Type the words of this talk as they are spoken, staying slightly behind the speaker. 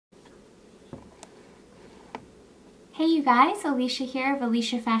Hey you guys, Alicia here of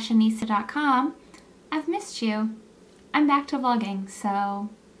ALICIAFashionista.com. I've missed you. I'm back to vlogging, so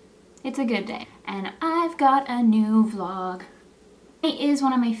it's a good day. And I've got a new vlog. It is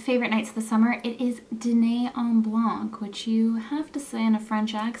one of my favorite nights of the summer. It is Dîner en Blanc, which you have to say in a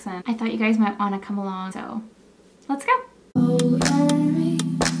French accent. I thought you guys might want to come along, so let's go.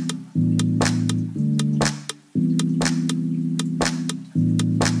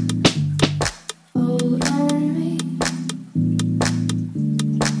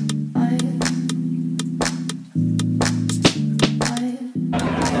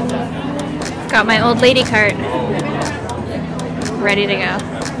 Got my old lady cart ready to go.